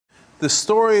The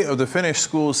story of the Finnish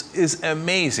schools is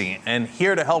amazing, and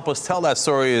here to help us tell that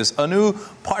story is Anu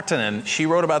Partanen. She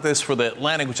wrote about this for The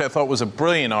Atlantic, which I thought was a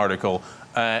brilliant article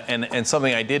and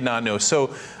something I did not know. So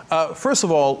first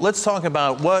of all, let's talk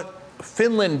about what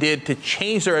Finland did to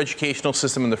change their educational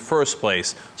system in the first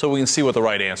place so we can see what the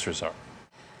right answers are.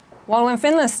 Well, when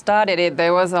Finland started it,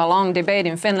 there was a long debate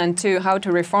in Finland too how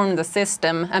to reform the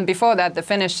system. And before that, the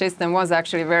Finnish system was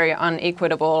actually very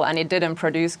unequitable and it didn't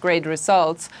produce great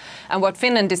results. And what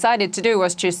Finland decided to do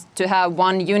was just to have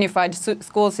one unified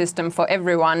school system for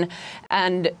everyone.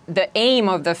 And the aim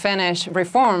of the Finnish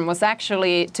reform was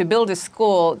actually to build a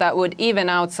school that would even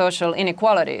out social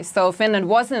inequality. So Finland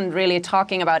wasn't really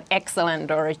talking about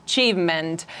excellence or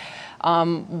achievement.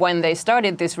 When they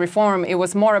started this reform, it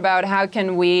was more about how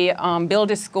can we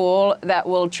build a school that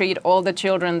will treat all the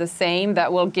children the same,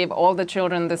 that will give all the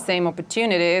children the same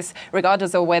opportunities,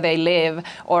 regardless of where they live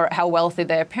or how wealthy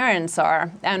their parents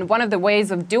are. And one of the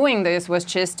ways of doing this was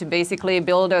just to basically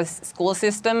build a school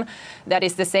system that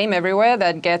is the same everywhere,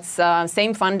 that gets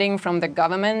same funding from the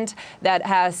government, that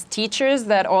has teachers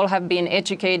that all have been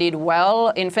educated well.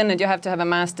 In Finland, you have to have a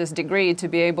master's degree to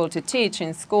be able to teach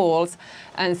in schools.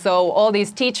 And so all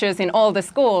these teachers in all the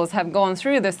schools have gone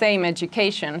through the same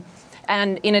education.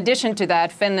 And in addition to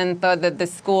that, Finland thought that the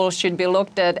school should be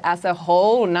looked at as a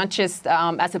whole, not just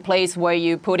as a place where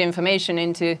you put information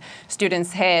into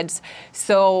students' heads.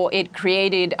 So it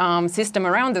created a system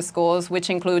around the schools, which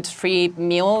includes free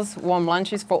meals, warm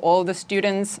lunches for all the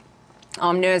students,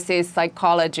 nurses,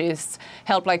 psychologists,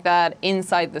 help like that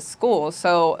inside the school.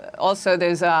 So also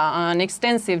there's an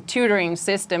extensive tutoring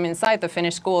system inside the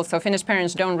Finnish schools. So Finnish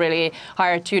parents don't really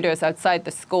hire tutors outside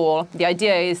the school. The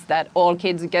idea is that all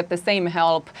kids get the same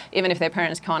help, even if their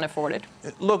parents can't afford it.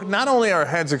 Look, not only are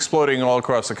heads exploding all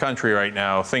across the country right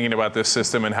now thinking about this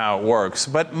system and how it works,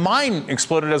 but mine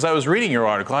exploded as I was reading your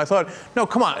article. I thought, no,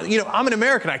 come on, I'm an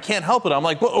American, I can't help it. I'm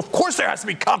like, well, of course there has to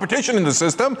be competition in the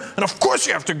system, and of course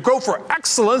you have to go for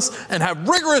excellence and have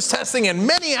rigorous testing and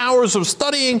many hours of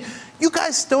studying. You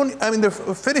guys don't, the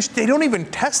Finnish, they don't even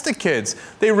test the kids.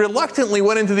 They reluctantly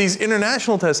went into these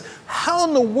international tests. How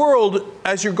in the world,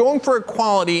 as you're going for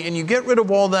equality and you get rid of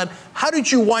all that, how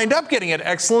did you wind up getting at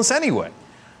excellence anyway?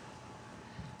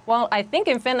 Well, I think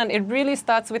in Finland it really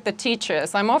starts with the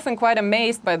teachers. I'm often quite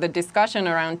amazed by the discussion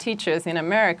around teachers in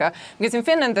America, because in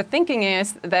Finland the thinking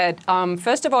is that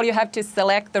first of all you have to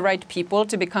select the right people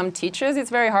to become teachers. It's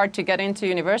very hard to get into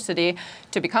university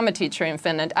to become a teacher in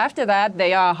Finland. After that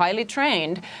they are highly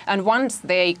trained, and once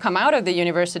they come out of the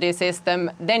university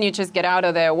system, then you just get out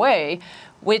of their way,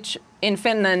 which in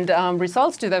Finland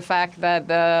results to the fact that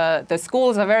the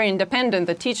schools are very independent,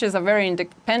 the teachers are very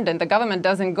independent, the government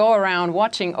doesn't go around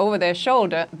watching over their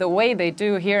shoulder the way they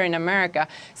do here in America.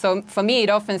 So for me, it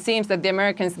often seems that the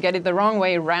Americans get it the wrong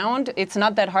way around. It's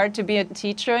not that hard to be a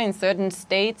teacher in certain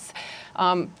states.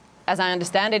 As I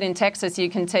understand it, in Texas, you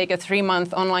can take a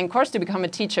 3-month online course to become a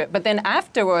teacher. But then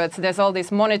afterwards, there's all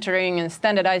this monitoring and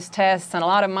standardized tests and a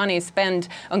lot of money spent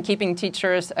on keeping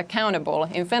teachers accountable.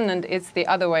 In Finland, it's the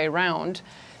other way around.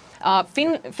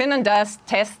 Finland does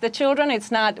test the children.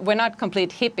 We're not complete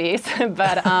hippies,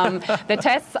 but the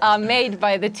tests are made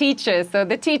by the teachers. So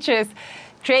the teachers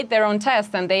create their own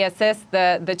tests and they assess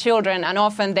the children, and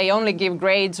often they only give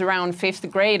grades around 5th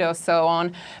grade or so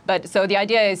on. But so the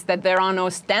idea is that there are no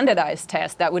standardized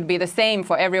tests that would be the same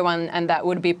for everyone and that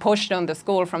would be pushed on the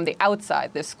school from the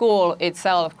outside. The school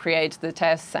itself creates the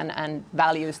tests and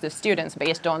values the students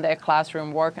based on their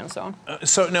classroom work and so on.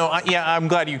 I'm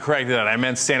glad you corrected that. I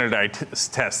meant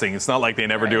standardized testing. It's not like they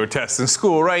never do a test in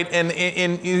school, right?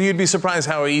 And you'd be surprised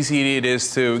how easy it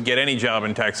is to get any job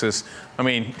in Texas. I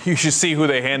mean, you should see who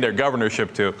they hand their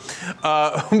governorship to.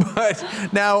 But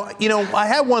now, I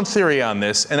have one theory on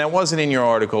this, and that wasn't in your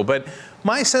article, but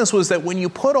my sense was that when you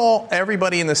put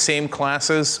everybody in the same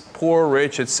classes, poor,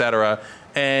 rich, etc.,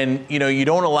 and you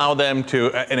don't allow them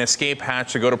to an escape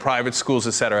hatch to go to private schools,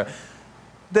 etc.,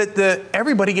 that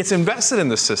everybody gets invested in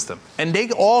the system, and they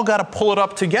all got to pull it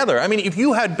up together. I mean, if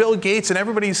you had Bill Gates and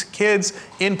everybody's kids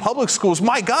in public schools,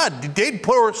 my God, they'd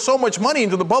pour so much money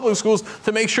into the public schools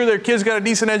to make sure their kids got a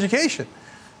decent education.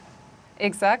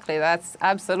 Exactly, that's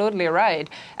absolutely right.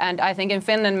 And I think in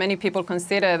Finland, many people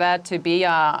consider that to be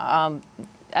an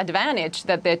advantage,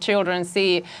 that their children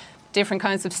see different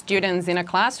kinds of students in a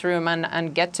classroom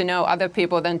and get to know other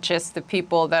people than just the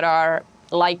people that are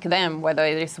like them, whether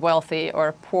it is wealthy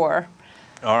or poor.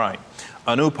 All right.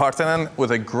 Anu Partanen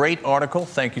with a great article.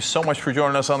 Thank you so much for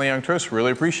joining us on The Young Turks.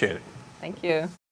 Really appreciate it. Thank you.